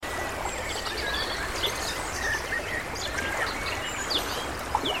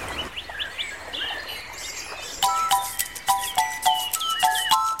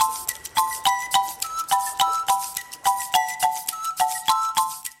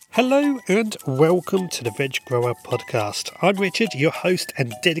Hello and welcome to the Veg Grower Podcast. I'm Richard, your host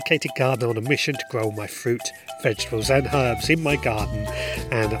and dedicated gardener on a mission to grow my fruit, vegetables and herbs in my garden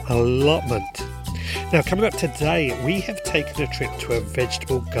and allotment. Now, coming up today, we have taken a trip to a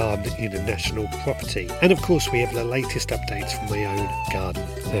vegetable garden in a national property. And of course, we have the latest updates from my own garden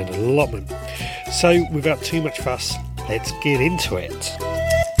and allotment. So, without too much fuss, let's get into it.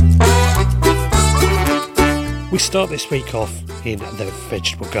 We start this week off in the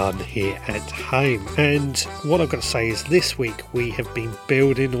vegetable garden here at home, and what I've got to say is this week we have been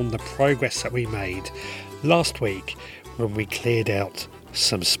building on the progress that we made last week when we cleared out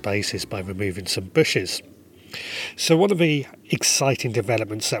some spaces by removing some bushes. So one of the exciting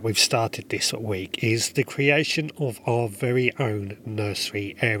developments that we've started this week is the creation of our very own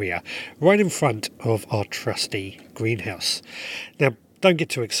nursery area right in front of our trusty greenhouse. Now, don't get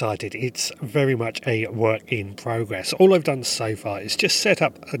too excited, it's very much a work in progress. All I've done so far is just set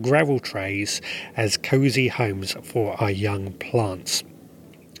up gravel trays as cosy homes for our young plants.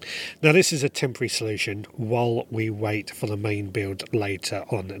 Now, this is a temporary solution while we wait for the main build later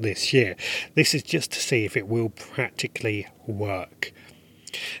on this year. This is just to see if it will practically work.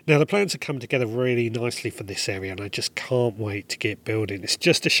 Now, the plans have come together really nicely for this area and I just can't wait to get building. It's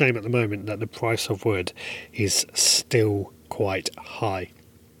just a shame at the moment that the price of wood is still quite high.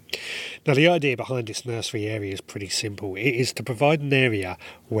 Now, the idea behind this nursery area is pretty simple. It is to provide an area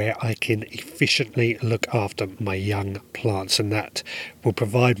where I can efficiently look after my young plants, and that will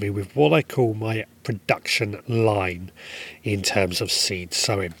provide me with what I call my production line in terms of seed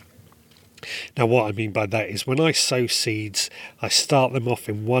sowing. Now, what I mean by that is when I sow seeds, I start them off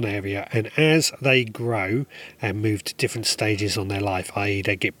in one area, and as they grow and move to different stages on their life, i.e.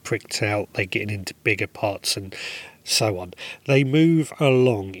 they get pricked out, they get into bigger pots and so on, they move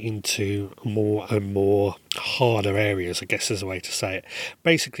along into more and more harder areas, I guess is a way to say it.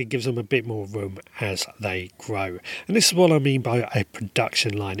 Basically gives them a bit more room as they grow. And this is what I mean by a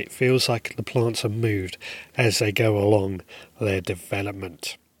production line. It feels like the plants are moved as they go along their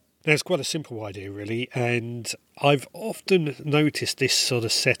development. Now, it's quite a simple idea really, and I've often noticed this sort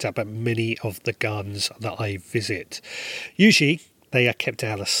of setup at many of the gardens that I visit. Usually they are kept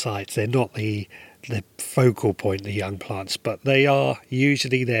out of sight. They're not the focal point, the young plants, but they are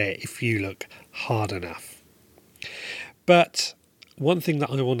usually there if you look hard enough. But one thing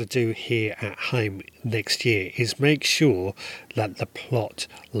that I want to do here at home next year is make sure that the plot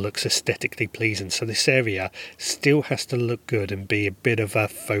looks aesthetically pleasing. So this area still has to look good and be a bit of a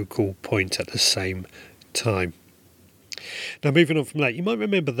focal point at the same time. Now, moving on from that, you might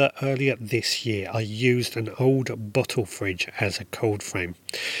remember that earlier this year I used an old bottle fridge as a cold frame.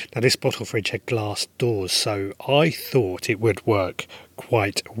 Now, this bottle fridge had glass doors, so I thought it would work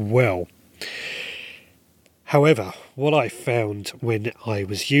quite well. However, what I found when I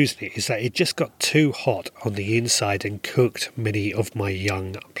was using it is that it just got too hot on the inside and cooked many of my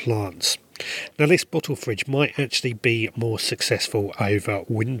young plants. Now, this bottle fridge might actually be more successful over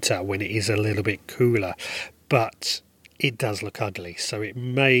winter when it is a little bit cooler, but it does look ugly, so it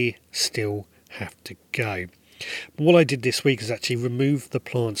may still have to go. But what I did this week is actually remove the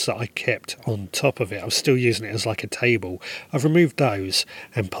plants that I kept on top of it. I was still using it as like a table. I've removed those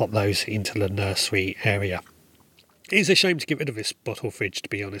and put those into the nursery area. It's a shame to get rid of this bottle fridge, to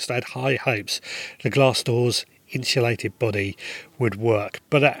be honest. I had high hopes the glass doors, insulated body would work,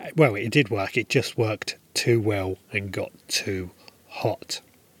 but it did work. It just worked too well and got too hot.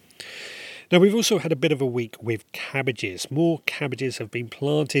 Now, we've also had a bit of a week with cabbages. More cabbages have been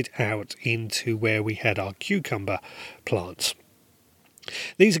planted out into where we had our cucumber plants.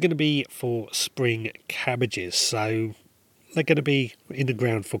 These are going to be for spring cabbages, so they're going to be in the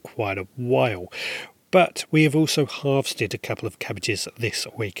ground for quite a while. But we have also harvested a couple of cabbages this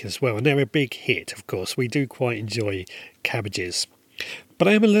week as well, and they're a big hit, of course. We do quite enjoy cabbages. But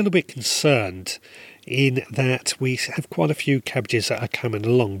I am a little bit concerned in that we have quite a few cabbages that are coming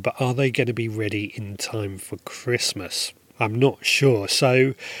along, but are they going to be ready in time for Christmas? I'm not sure.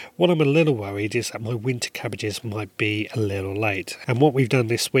 So what I'm a little worried is that my winter cabbages might be a little late. And what we've done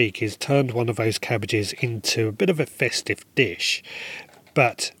this week is turned one of those cabbages into a bit of a festive dish,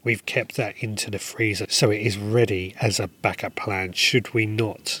 but we've kept that into the freezer so it is ready as a backup plan should we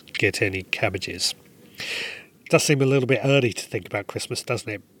not get any cabbages. Does seem a little bit early to think about Christmas, doesn't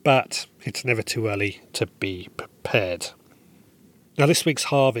it? But it's never too early to be prepared. Now, this week's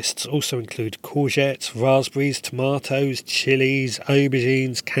harvests also include courgettes, raspberries, tomatoes, chillies,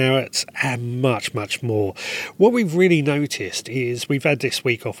 aubergines, carrots, and much, much more. What we've really noticed is we've had this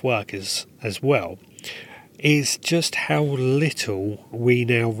week off work as well. is just how little we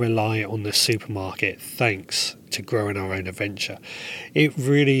now rely on the supermarket thanks to growing our own adventure. It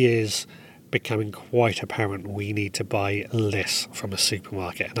really is becoming quite apparent we need to buy less from a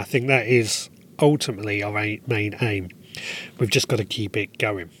supermarket, and I think that is ultimately our main aim. We've just got to keep it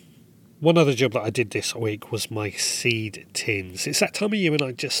going. One other job that I did this week was my seed tins. It's that time of year when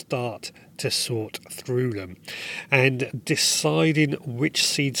I just start to sort through them, and deciding which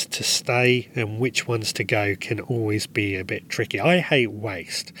seeds to stay and which ones to go can always be a bit tricky. I hate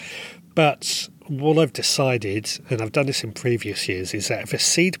waste, but what I've decided, and I've done this in previous years, is that if a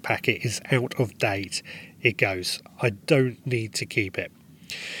seed packet is out of date, it goes. I don't need to keep it.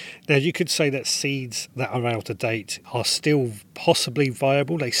 Now, you could say that seeds that are out of date are still possibly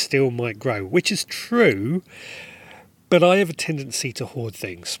viable. They still might grow, which is true, but I have a tendency to hoard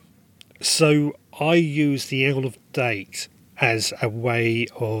things. So I use the out of date as a way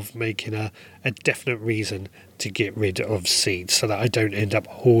of making a definite reason to get rid of seeds so that I don't end up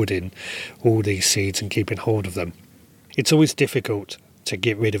hoarding all these seeds and keeping hold of them. It's always difficult to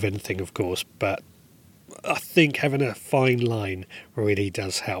get rid of anything, of course, but I think having a fine line really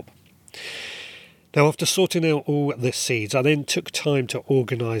does help. Now, after sorting out all the seeds, I then took time to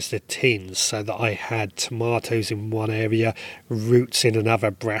organise the tins so that I had tomatoes in one area, roots in another,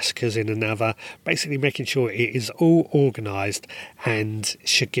 brassicas in another, basically making sure it is all organised and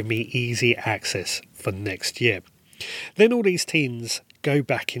should give me easy access for next year. Then all these tins go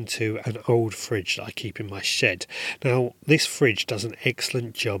back into an old fridge that I keep in my shed. Now, this fridge does an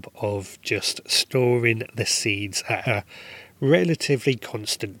excellent job of just storing the seeds at a relatively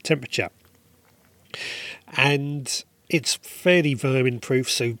constant temperature. And it's fairly vermin proof,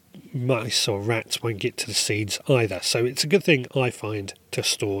 so mice or rats won't get to the seeds either. So it's a good thing, I find, to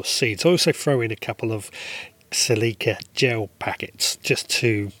store seeds. I also throw in a couple of Celeriac gel packets just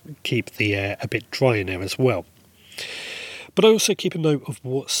to keep the air a bit dry in there as well. But I also keep a note of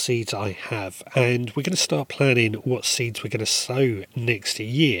what seeds I have, and we're going to start planning what seeds we're going to sow next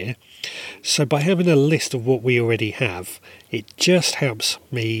year. So by having a list of what we already have, it just helps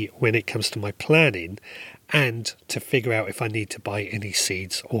me when it comes to my planning and to figure out if I need to buy any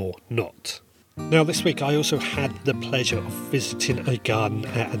seeds or not. Now, this week I also had the pleasure of visiting a garden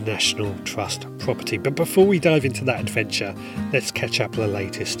at a National Trust property. But before we dive into that adventure, let's catch up the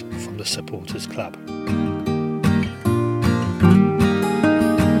latest from the Supporters Club.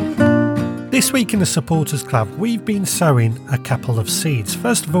 This week in the Supporters Club, we've been sowing a couple of seeds.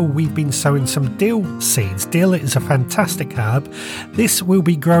 First of all, we've been sowing some dill seeds. Dill is a fantastic herb. This will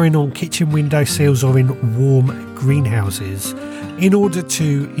be growing on kitchen windowsills or in warm greenhouses in order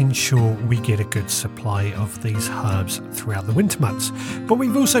to ensure we get a good supply of these herbs throughout the winter months. But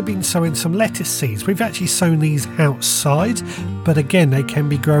we've also been sowing some lettuce seeds. We've actually sown these outside, but again, they can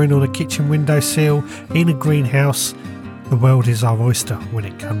be growing on a kitchen windowsill, in a greenhouse. The world is our oyster when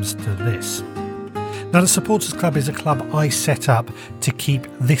it comes to this. Now, the Supporters Club is a club I set up to keep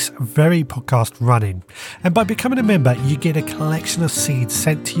this very podcast running. And by becoming a member, you get a collection of seeds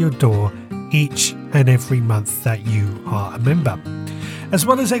sent to your door each and every month that you are a member. As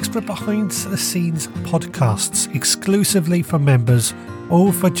well as extra behind the scenes podcasts exclusively for members,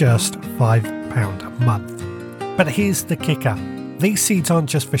 all for just £5 a month. But here's the kicker. These seeds aren't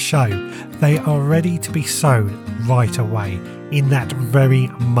just for show, they are ready to be sown right away in that very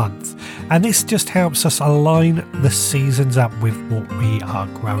month. And this just helps us align the seasons up with what we are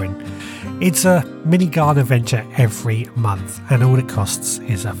growing. It's a mini garden adventure every month, and all it costs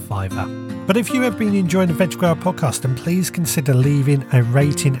is a £5. But if you have been enjoying the Veg Grower Podcast, then please consider leaving a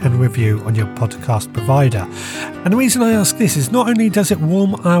rating and review on your podcast provider. And the reason I ask this is not only does it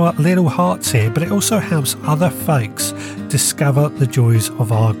warm our little hearts here, but it also helps other folks discover the joys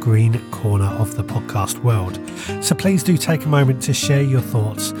of our green corner of the podcast world. So please do take a moment to share your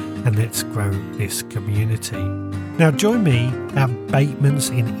thoughts and let's grow this community. Now join me at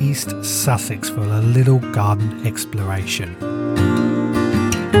Batemans in East Sussex for a little garden exploration.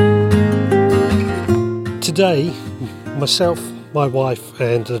 Today, myself, my wife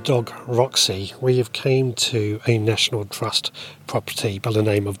and the dog Roxy, we have came to a National Trust property by the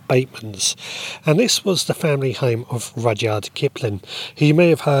name of Batemans. And this was the family home of Rudyard Kipling, who you may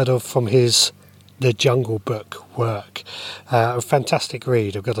have heard of from his The Jungle Book work. A fantastic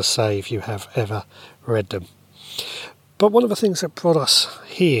read, I've got to say, if you have ever read them. But one of the things that brought us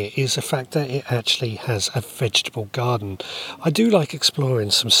here is the fact that it actually has a vegetable garden. I do like exploring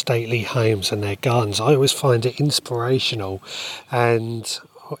some stately homes and their gardens. I always find it inspirational and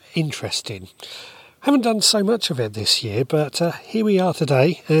interesting. Haven't done so much of it this year, but here we are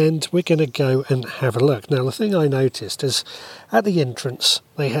today, and we're going to go and have a look. Now, the thing I noticed is at the entrance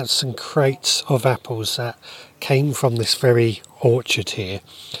they had some crates of apples that came from this very orchard here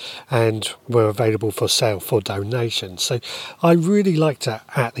and were available for sale for donation. So I really liked that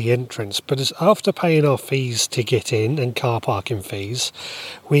at the entrance, but after paying our fees to get in and car parking fees,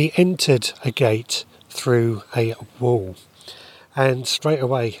 we entered a gate through a wall. And straight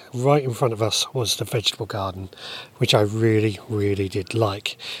away, right in front of us was the vegetable garden, which I really, really did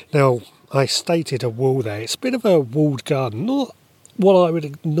like. Now, I stated a wall there. It's a bit of a walled garden, not what I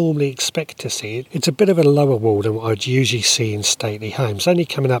would normally expect to see. It's a bit of a lower wall than what I'd usually see in stately homes, only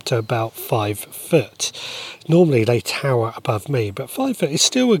coming up to about 5 foot. Normally they tower above me, but 5 foot is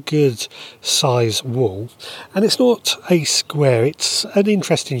still a good size wall. And it's not a square, it's an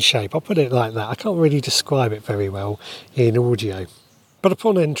interesting shape. I'll put it like that. I can't really describe it very well in audio. But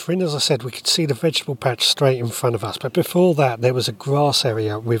upon entering, as I said, we could see the vegetable patch straight in front of us. But before that, there was a grass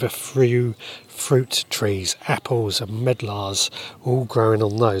area with a few fruit trees, apples and medlars, all growing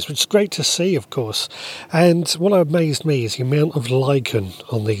on those, which is great to see, of course. And what amazed me is the amount of lichen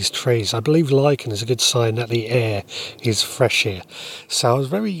on these trees. I believe lichen is a good sign that the air is fresh here. So I was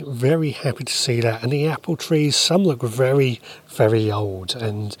very, very happy to see that. And the apple trees, some look very, very old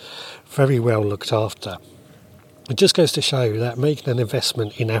and very well looked after. It just goes to show that making an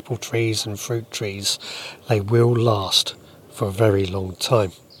investment in apple trees and fruit trees, they will last for a very long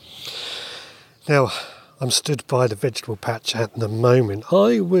time. Now, I'm stood by the vegetable patch at the moment.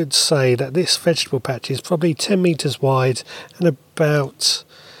 I would say that this vegetable patch is probably 10 metres wide and about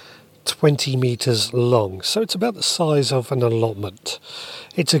 20 metres long. So it's about the size of an allotment.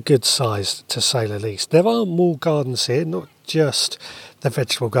 It's a good size, to say the least. There are more gardens here, not just the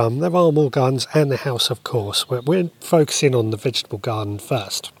vegetable garden. There are more gardens and the house, of course. We're focusing on the vegetable garden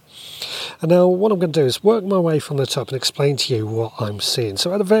first. And now what I'm going to do is work my way from the top and explain to you what I'm seeing.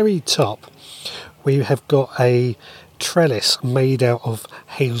 So at the very top, we have got a trellis made out of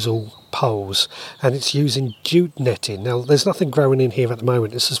hazel poles, and it's using jute netting. Now there's nothing growing in here at the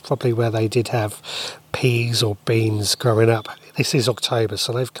moment. This is probably where they did have peas or beans growing up. This is October,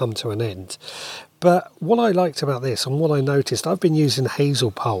 so they've come to an end. But what I liked about this and what I noticed, I've been using hazel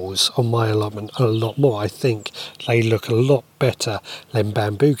poles on my allotment a lot more. I think they look a lot better than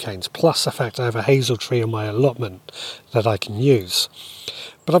bamboo canes, plus the fact I have a hazel tree on my allotment that I can use.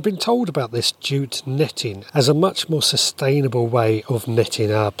 But I've been told about this jute netting as a much more sustainable way of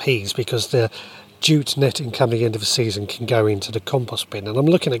netting our peas, because the jute netting come the end of the season can go into the compost bin, and I'm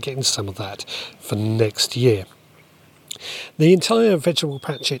looking at getting some of that for next year. The entire vegetable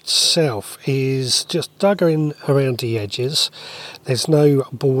patch itself is just dug in around the edges. There's no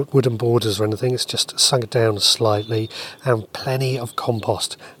wooden borders or anything, it's just sunk down slightly, and plenty of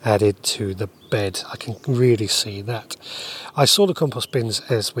compost added to the bed. I can really see that. I saw the compost bins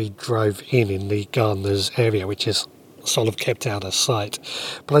as we drove in the gardener's area, which is sort of kept out of sight.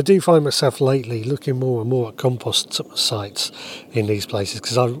 But I do find myself lately looking more and more at compost sites in these places,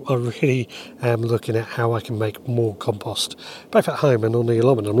 because I really am looking at how I can make more compost, both at home and on the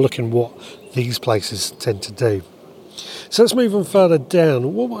allotment. I'm looking what these places tend to do. So let's move on further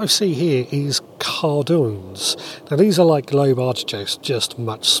down. What I see here is cardoons. Now these are like globe artichokes, just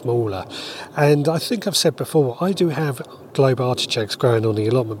much smaller. And I think I've said before, I do have globe artichokes growing on the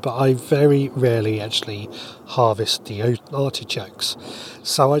allotment, but I very rarely actually harvest the artichokes.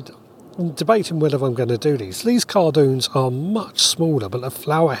 So I'm debating whether I'm going to do these. These cardoons are much smaller, but the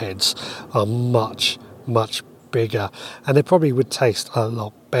flower heads are much, much bigger, and they probably would taste a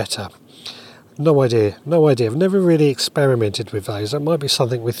lot better. No idea. I've never really experimented with those. That might be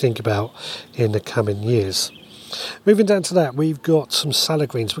something we think about in the coming years. Moving down to that, we've got some salad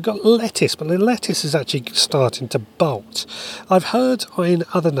greens. We've got lettuce, but the lettuce is actually starting to bolt. I've heard in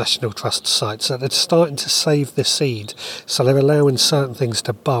other National Trust sites that they're starting to save the seed, so they're allowing certain things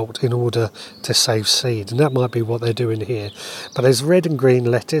to bolt in order to save seed, and that might be what they're doing here. But there's red and green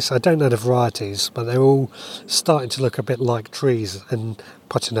lettuce. I don't know the varieties, but they're all starting to look a bit like trees and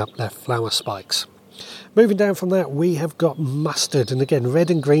putting up their flower spikes. Moving down from that, we have got mustard, and again,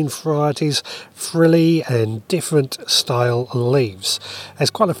 red and green varieties, frilly and different style leaves. There's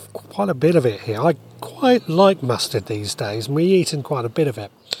quite a bit of it here. I quite like mustard these days, and we're eating quite a bit of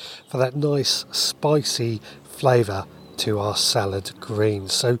it for that nice spicy flavour to our salad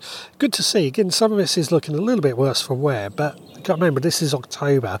greens. So good to see. Again, some of this is looking a little bit worse for wear, but you've got to remember this is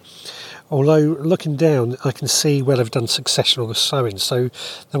October. Although looking down, I can see where they've done successional sowing. So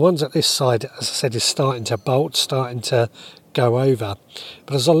the ones at this side, as I said, is starting to bolt, starting to go over.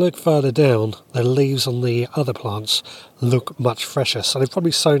 But as I look further down, the leaves on the other plants look much fresher. So they've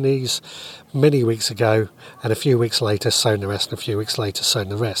probably sown these many weeks ago, and a few weeks later sown the rest, and a few weeks later sown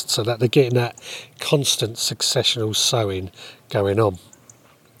the rest, so that they're getting that constant successional sowing going on.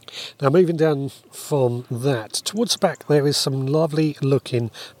 Now moving down from that, towards the back there is some lovely looking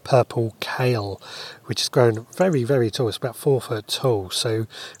purple kale, which is grown very, very tall. It's about 4 foot tall, so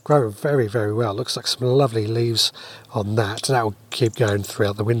growing very, very well. Looks like some lovely leaves on that. That will keep going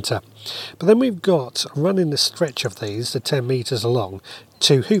throughout the winter. But then we've got, running the stretch of these, the 10 metres along,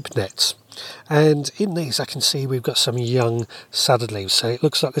 2 hoop nets. And in these I can see we've got some young salad leaves, so it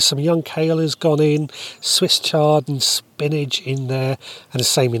looks like there's some young kale has gone in, Swiss chard and spinach in there, and the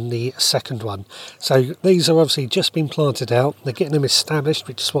same in the second one. So these are obviously just been planted out, they're getting them established,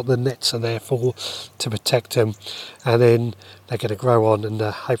 which is what the nets are there for, to protect them, and then they're going to grow on and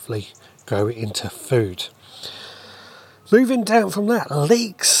hopefully grow into food. Moving down from that,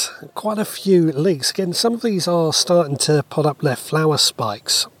 leeks, quite a few leeks. Again, some of these are starting to put up their flower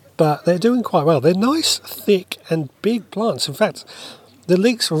spikes, but they're doing quite well. They're nice, thick and big plants. In fact, the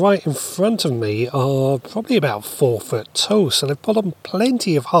leeks right in front of me are probably about 4 foot tall, so they've put on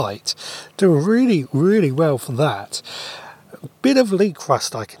plenty of height. Doing really, really well for that. A bit of leek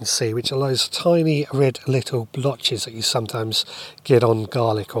rust I can see, which are those tiny red little blotches that you sometimes get on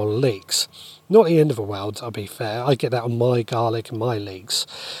garlic or leeks. Not the end of the world, I'll be fair. I get that on my garlic and my leeks.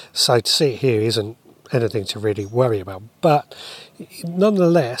 So to see it here isn't anything to really worry about, but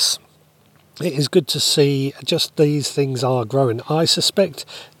nonetheless it is good to see just these things are growing. I suspect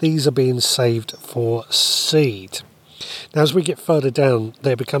these are being saved for seed. Now as we get further down,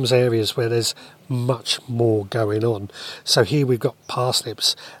 there becomes areas where there's much more going on. So here we've got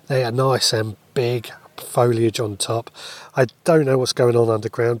parsnips. They are nice and big, foliage on top. I don't know what's going on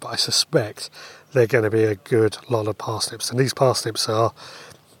underground, but I suspect they're going to be a good lot of parsnips, and these parsnips are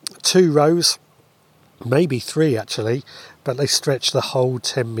 2 rows, maybe 3 actually, but they stretch the whole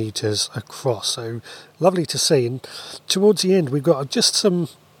 10 metres across, so lovely to see. And towards the end we've got just some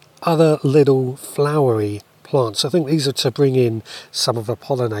other little flowery plants. I think these are to bring in some of the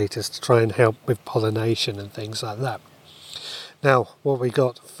pollinators to try and help with pollination and things like that. Now what we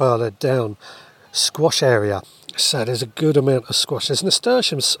got further down, squash area. So there's a good amount of squash. There's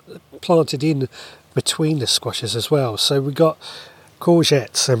nasturtiums planted in between the squashes as well, so we've got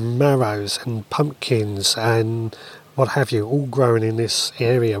courgettes and marrows and pumpkins and what have you, all growing in this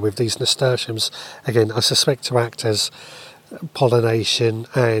area with these nasturtiums. Again, I suspect to act as pollination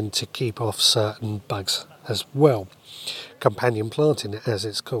and to keep off certain bugs as well. Companion planting, as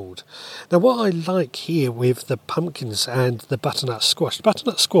it's called. Now what I like here with the pumpkins and the butternut squash,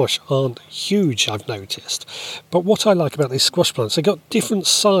 butternut squash aren't huge, I've noticed, but what I like about these squash plants, they've got different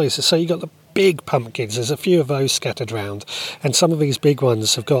sizes. So you've got the big pumpkins, there's a few of those scattered around, and some of these big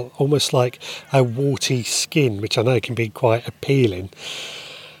ones have got almost like a warty skin, which I know can be quite appealing,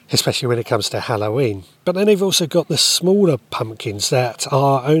 especially when it comes to Halloween. But then they've also got the smaller pumpkins that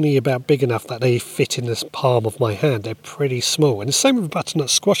are only about big enough that they fit in the palm of my hand. They're pretty small. And the same with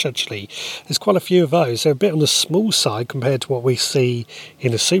butternut squash actually. There's quite a few of those. They're a bit on the small side compared to what we see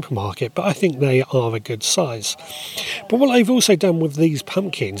in the supermarket, but I think they are a good size. But what they've also done with these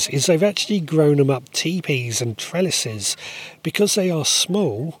pumpkins is they've actually grown them up teepees and trellises. Because they are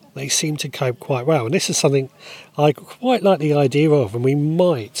small, they seem to cope quite well. And this is something I quite like the idea of, and we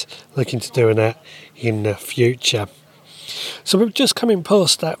might look into doing that in the future. So we're just coming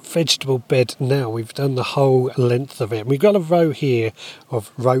past that vegetable bed now. We've done the whole length of it. And we've got a row here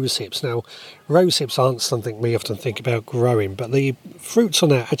of rose hips. Now, rose hips aren't something we often think about growing, but the fruits on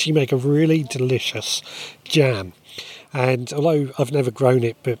that actually make a really delicious jam. And although I've never grown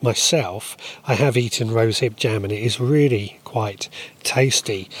it but myself, I have eaten rosehip jam and it is really quite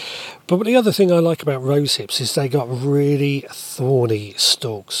tasty. But the other thing I like about rosehips is they got really thorny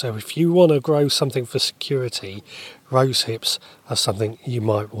stalks. So if you want to grow something for security, rosehips are something you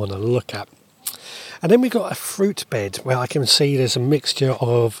might want to look at. And then we've got a fruit bed where I can see there's a mixture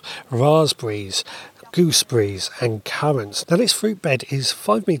of raspberries, gooseberries and currants. Now this fruit bed is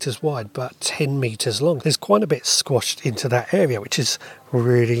 5 metres wide but 10 metres long. There's quite a bit squashed into that area, which is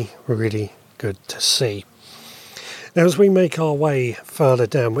really, really good to see. Now as we make our way further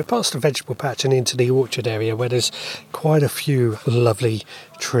down, we're past the vegetable patch and into the orchard area where there's quite a few lovely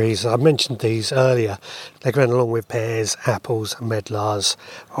trees. I mentioned these earlier. They're going along with pears, apples, medlars,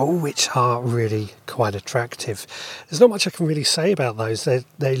 all which are really quite attractive. There's not much I can really say about those.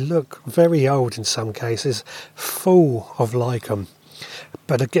 They look very old in some cases, full of lichen.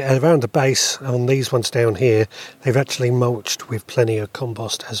 But again, around the base on these ones down here, they've actually mulched with plenty of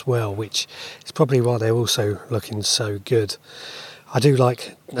compost as well, which is probably why they're also looking so good. I do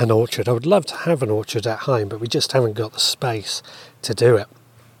like an orchard. I would love to have an orchard at home, but we just haven't got the space to do it.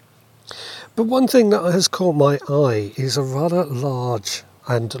 But one thing that has caught my eye is a rather large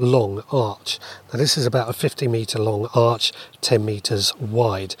and long arch. Now this is about a 50 metre long arch, 10 metres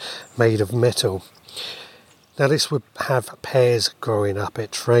wide, made of metal. Now this would have pears growing up.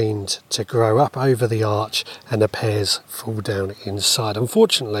 It trained to grow up over the arch and the pears fall down inside.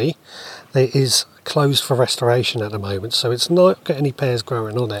 Unfortunately, it is closed for restoration at the moment, so it's not got any pears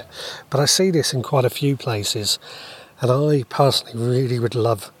growing on it. But I see this in quite a few places, and I personally really would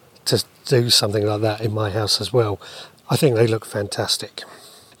love to do something like that in my house as well. I think they look fantastic.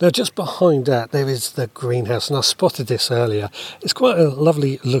 Now just behind that there is the greenhouse, and I spotted this earlier. It's quite a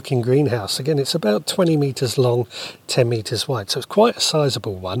lovely looking greenhouse. Again, it's about 20 metres long, 10 metres wide, so it's quite a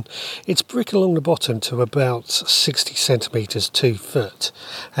sizable one. It's brick along the bottom to about 60 centimetres, 2 foot,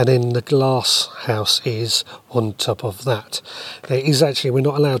 and then the glass house is on top of that. It is actually, we're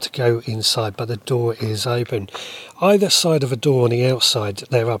not allowed to go inside, but the door is open. Either side of a door on the outside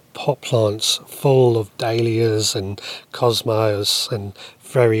there are pot plants full of dahlias and cosmos and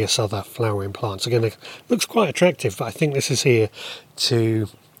various other flowering plants. Again, it looks quite attractive, but I think this is here to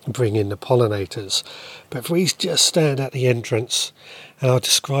bring in the pollinators. But if we just stand at the entrance, and I'll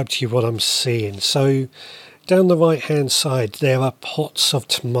describe to you what I'm seeing. So down the right hand side there are pots of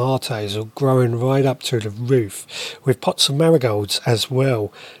tomatoes all growing right up to the roof, with pots of marigolds as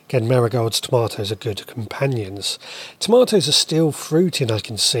well. Again, marigolds, tomatoes are good companions. Tomatoes are still fruiting, I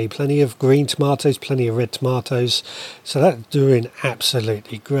can see. Plenty of green tomatoes, plenty of red tomatoes. So that's doing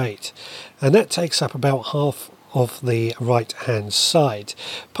absolutely great. And that takes up about half of the right hand side.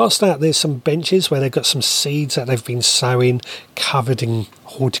 Past that there's some benches where they've got some seeds that they've been sowing, covered in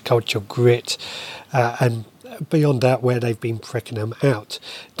horticultural grit, and beyond that where they've been pricking them out.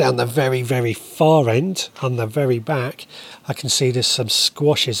 Down the very, very far end, on the very back, I can see there's some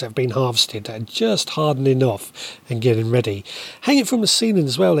squashes that have been harvested that are just hardening off and getting ready. Hanging from the ceiling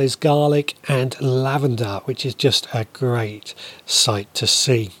as well, there's garlic and lavender, which is just a great sight to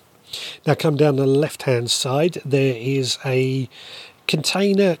see. Now come down the left hand side, there is a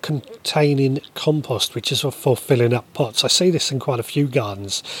container containing compost, which is for filling up pots. I see this in quite a few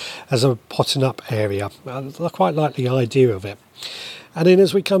gardens as a potting up area. I quite like the idea of it. And then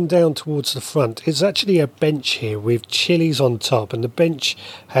as we come down towards the front, it's actually a bench here with chillies on top, and the bench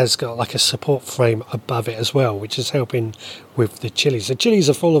has got like a support frame above it as well, which is helping with the chillies. The chillies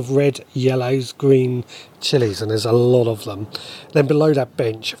are full of red, yellows, green chillies, and there's a lot of them. Then below that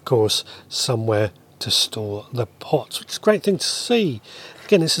bench, of course, somewhere to store the pots, which is a great thing to see.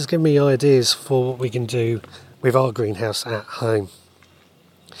 Again, this has given me ideas for what we can do with our greenhouse at home.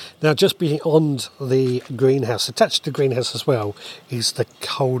 Now just beyond the greenhouse, attached to the greenhouse as well, is the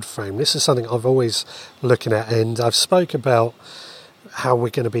cold frame. This is something I've always looking at, and I've spoke about how we're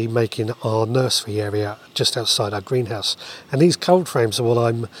going to be making our nursery area just outside our greenhouse, and these cold frames are what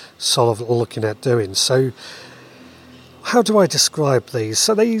I'm sort of looking at doing. So how do I describe these?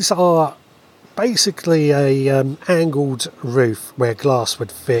 So these are basically a angled roof where glass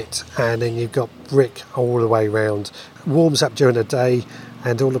would fit, and then you've got brick all the way around. It warms up during the day,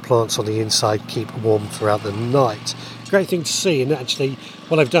 and all the plants on the inside keep warm throughout the night. Great thing to see. And actually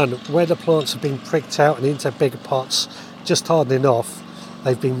what I've done, where the plants have been pricked out and into bigger pots, just hardening off,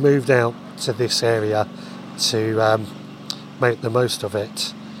 they've been moved out to this area to make the most of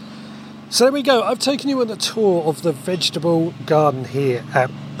it. So there we go. I've taken you on a tour of the vegetable garden here at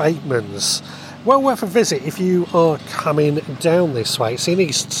Batemans. Well worth a visit if you are coming down this way. It's in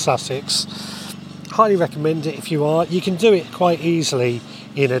East Sussex. Highly recommend it if you are. You can do it quite easily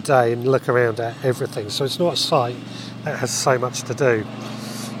in a day and look around at everything. So it's not a site that has so much to do.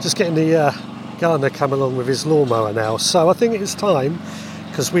 Just getting the gardener come along with his lawnmower now. So I think it's time,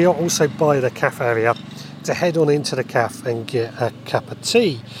 because we are also by the cafe area, to head on into the cafe and get a cup of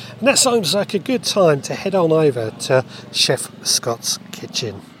tea. And that sounds like a good time to head on over to Chef Scott's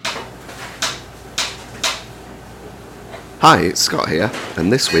kitchen. Hi, it's Scott here,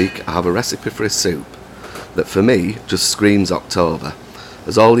 and this week I have a recipe for a soup that for me just screams October,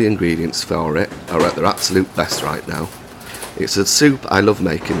 as all the ingredients for it are at their absolute best right now. It's a soup I love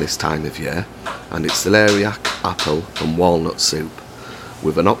making this time of year, and it's Celeriac, apple and walnut soup,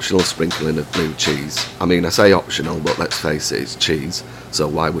 with an optional sprinkling of blue cheese. I mean, I say optional, but let's face it, it's cheese, so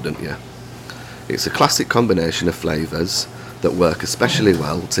why wouldn't you? It's a classic combination of flavours that work especially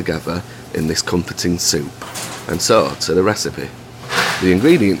well together in this comforting soup. And so, to the recipe. The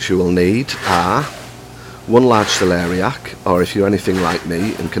ingredients you will need are 1 large celeriac, or if you're anything like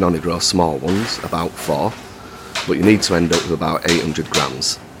me and can only grow small ones, about 4, but you need to end up with about 800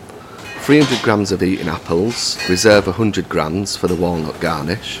 grams. 300 grams of eating apples, reserve 100 grams for the walnut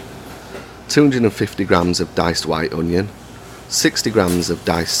garnish, 250 grams of diced white onion, 60 grams of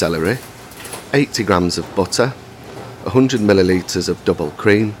diced celery, 80 grams of butter, 100 millilitres of double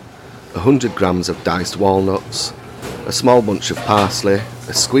cream, 100 grams of diced walnuts, a small bunch of parsley,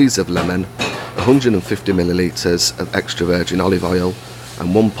 a squeeze of lemon, 150 millilitres of extra virgin olive oil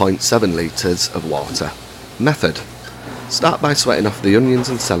and 1.7 litres of water. Method: start by sweating off the onions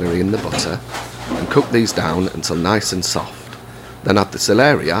and celery in the butter and cook these down until nice and soft. Then add the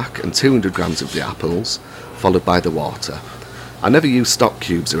celeriac and 200 grams of the apples, followed by the water. I never use stock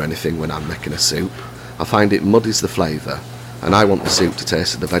cubes or anything when I'm making a soup. I find it muddies the flavour and I want the soup to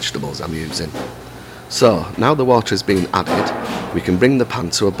taste of the vegetables I'm using. So, now the water has been added, we can bring the pan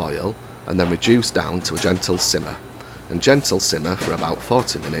to a boil and then reduce down to a gentle simmer, and gentle simmer for about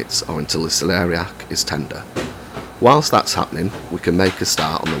 40 minutes or until the celeriac is tender. Whilst that's happening, we can make a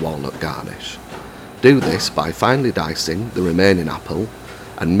start on the walnut garnish. Do this by finely dicing the remaining apple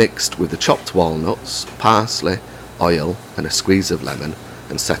and mixed with the chopped walnuts, parsley, oil and a squeeze of lemon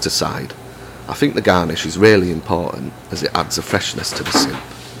and set aside. I think the garnish is really important as it adds a freshness to the soup.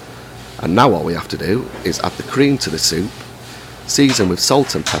 And now all we have to do is add the cream to the soup, season with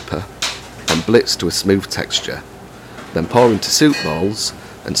salt and pepper and blitz to a smooth texture. Then pour into soup bowls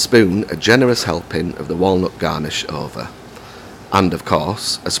and spoon a generous helping of the walnut garnish over. And of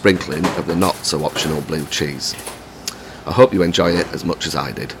course, a sprinkling of the not so optional blue cheese. I hope you enjoy it as much as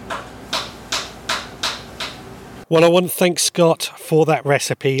I did. Well, I want to thank Scott for that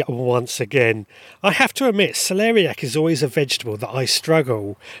recipe once again. I have to admit, celeriac is always a vegetable that I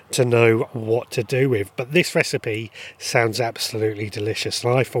struggle to know what to do with, but this recipe sounds absolutely delicious,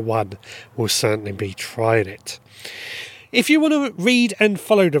 and I, for one, will certainly be trying it. If you want to read and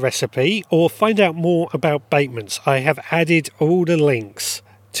follow the recipe or find out more about Batemans, I have added all the links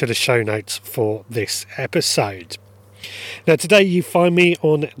to the show notes for this episode. Now today you find me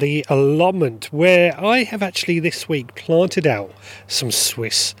on the Allotment, where I have actually this week planted out some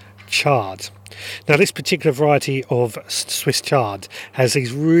Swiss chard. Now this particular variety of Swiss chard has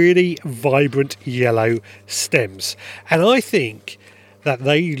these really vibrant yellow stems, and I think that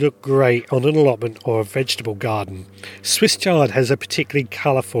they look great on an allotment or a vegetable garden. Swiss chard has a particularly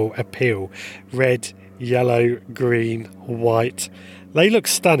colourful appeal: red, yellow, green, white. They look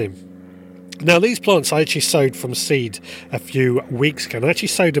stunning. Now these plants I actually sowed from seed a few weeks ago, and I actually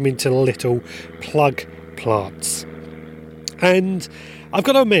sowed them into little plug plants. And I've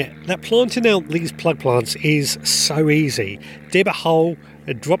got to admit that planting out these plug plants is so easy. Dig a hole,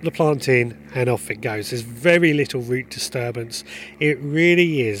 drop the plant in and off it goes. There's very little root disturbance. It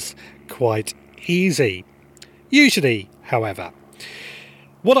really is quite easy. Usually, however,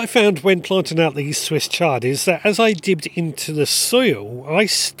 what I found when planting out these Swiss chard is that as I dipped into the soil, I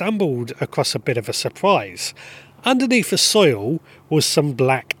stumbled across a bit of a surprise. Underneath the soil was some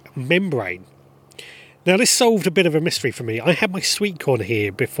black membrane. Now this solved a bit of a mystery for me. I had my sweetcorn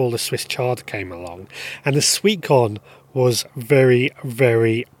here before the Swiss chard came along, and the sweetcorn was very,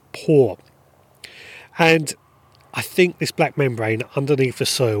 very poor. And I think this black membrane underneath the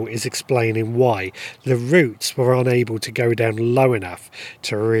soil is explaining why the roots were unable to go down low enough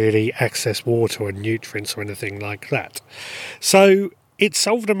to really access water and nutrients or anything like that. So it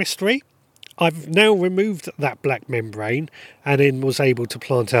solved a mystery. I've now removed that black membrane and then was able to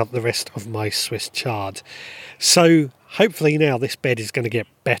plant out the rest of my Swiss chard. So hopefully now this bed is going to get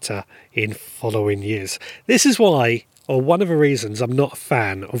better in following years. This is why, or one of the reasons, I'm not a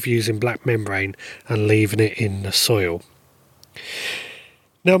fan of using black membrane and leaving it in the soil.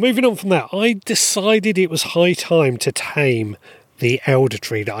 Now moving on from that, I decided it was high time to tame the elder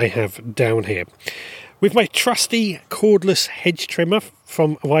tree that I have down here. With my trusty cordless hedge trimmer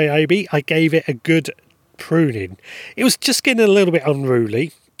from Ryobi, I gave it a good pruning. It was just getting a little bit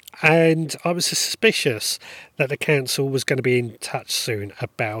unruly, and I was suspicious that the council was going to be in touch soon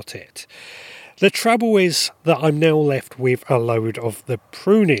about it. The trouble is that I'm now left with a load of the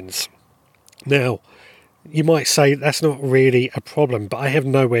prunings. Now, you might say that's not really a problem, but I have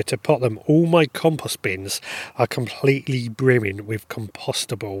nowhere to put them. All my compost bins are completely brimming with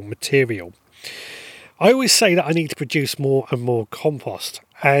compostable material. I always say that I need to produce more and more compost,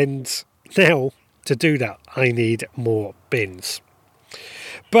 and now to do that I need more bins.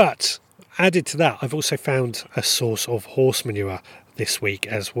 But added to that, I've also found a source of horse manure this week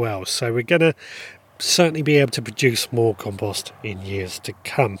as well, so we're going to certainly be able to produce more compost in years to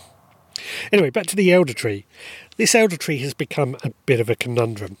come. Anyway, back to the elder tree. This elder tree has become a bit of a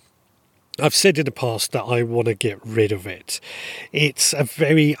conundrum. I've said in the past that I want to get rid of it. It's a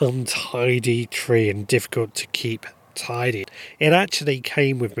very untidy tree and difficult to keep tidy. It actually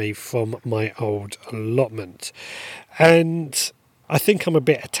came with me from my old allotment, and I think I'm a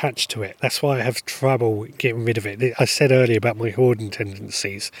bit attached to it. That's why I have trouble getting rid of it. I said earlier about my hoarding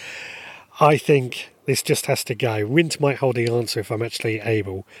tendencies. I think this just has to go. Winter might hold the answer if I'm actually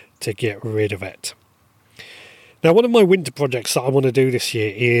able to get rid of it. Now, one of my winter projects that I want to do this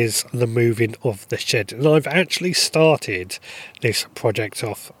year is the moving of the shed. And I've actually started this project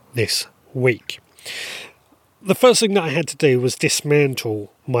off this week. The first thing that I had to do was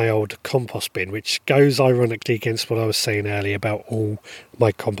dismantle my old compost bin, which goes ironically against what I was saying earlier about all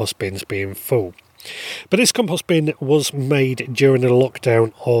my compost bins being full. But this compost bin was made during the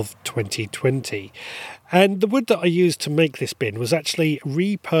lockdown of 2020. And the wood that I used to make this bin was actually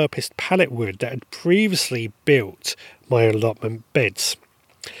repurposed pallet wood that had previously built my allotment beds.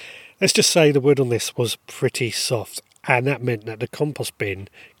 Let's just say the wood on this was pretty soft, and that meant that the compost bin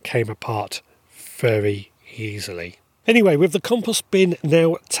came apart very easily. Anyway, with the compost bin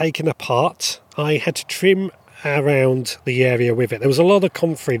now taken apart, I had to trim around the area with it. There was a lot of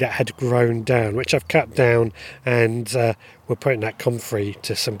comfrey that had grown down, which I've cut down, and we're putting that comfrey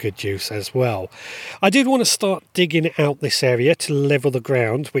to some good use as well. I did want to start digging out this area to level the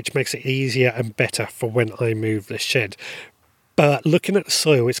ground, which makes it easier and better for when I move the shed. But looking at the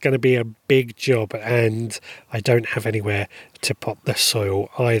soil, it's going to be a big job, and I don't have anywhere to put the soil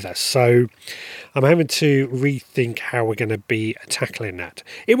either. So I'm having to rethink how we're going to be tackling that.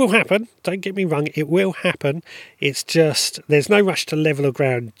 It will happen, don't get me wrong, it will happen. It's just, there's no rush to level the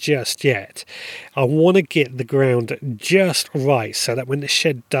ground just yet. I want to get the ground just right so that when the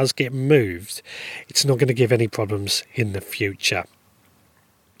shed does get moved, it's not going to give any problems in the future.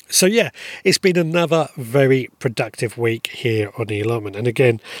 So yeah, it's been another very productive week here on the allotment. And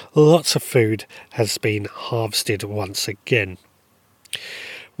again, lots of food has been harvested once again.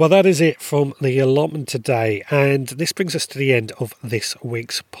 Well, that is it from the allotment today. And this brings us to the end of this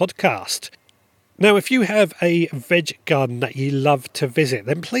week's podcast. Now, if you have a veg garden that you love to visit,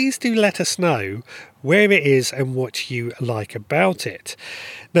 then please do let us know where it is and what you like about it.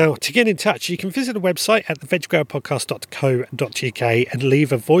 Now, to get in touch, you can visit the website at theveggrowerpodcast.co.uk and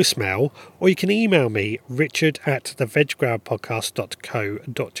leave a voicemail, or you can email me,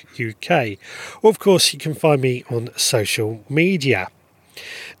 richard@theveggrowerpodcast.co.uk. Or, of course, you can find me on social media.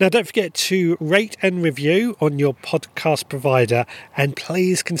 Now, don't forget to rate and review on your podcast provider, and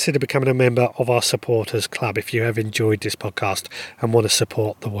please consider becoming a member of our supporters club if you have enjoyed this podcast and want to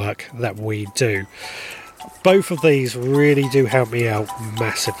support the work that we do. Both of these really do help me out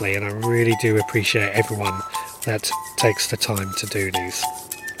massively, and I really do appreciate everyone that takes the time to do these.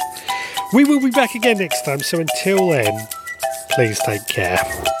 We will be back again next time, so until then, please take care.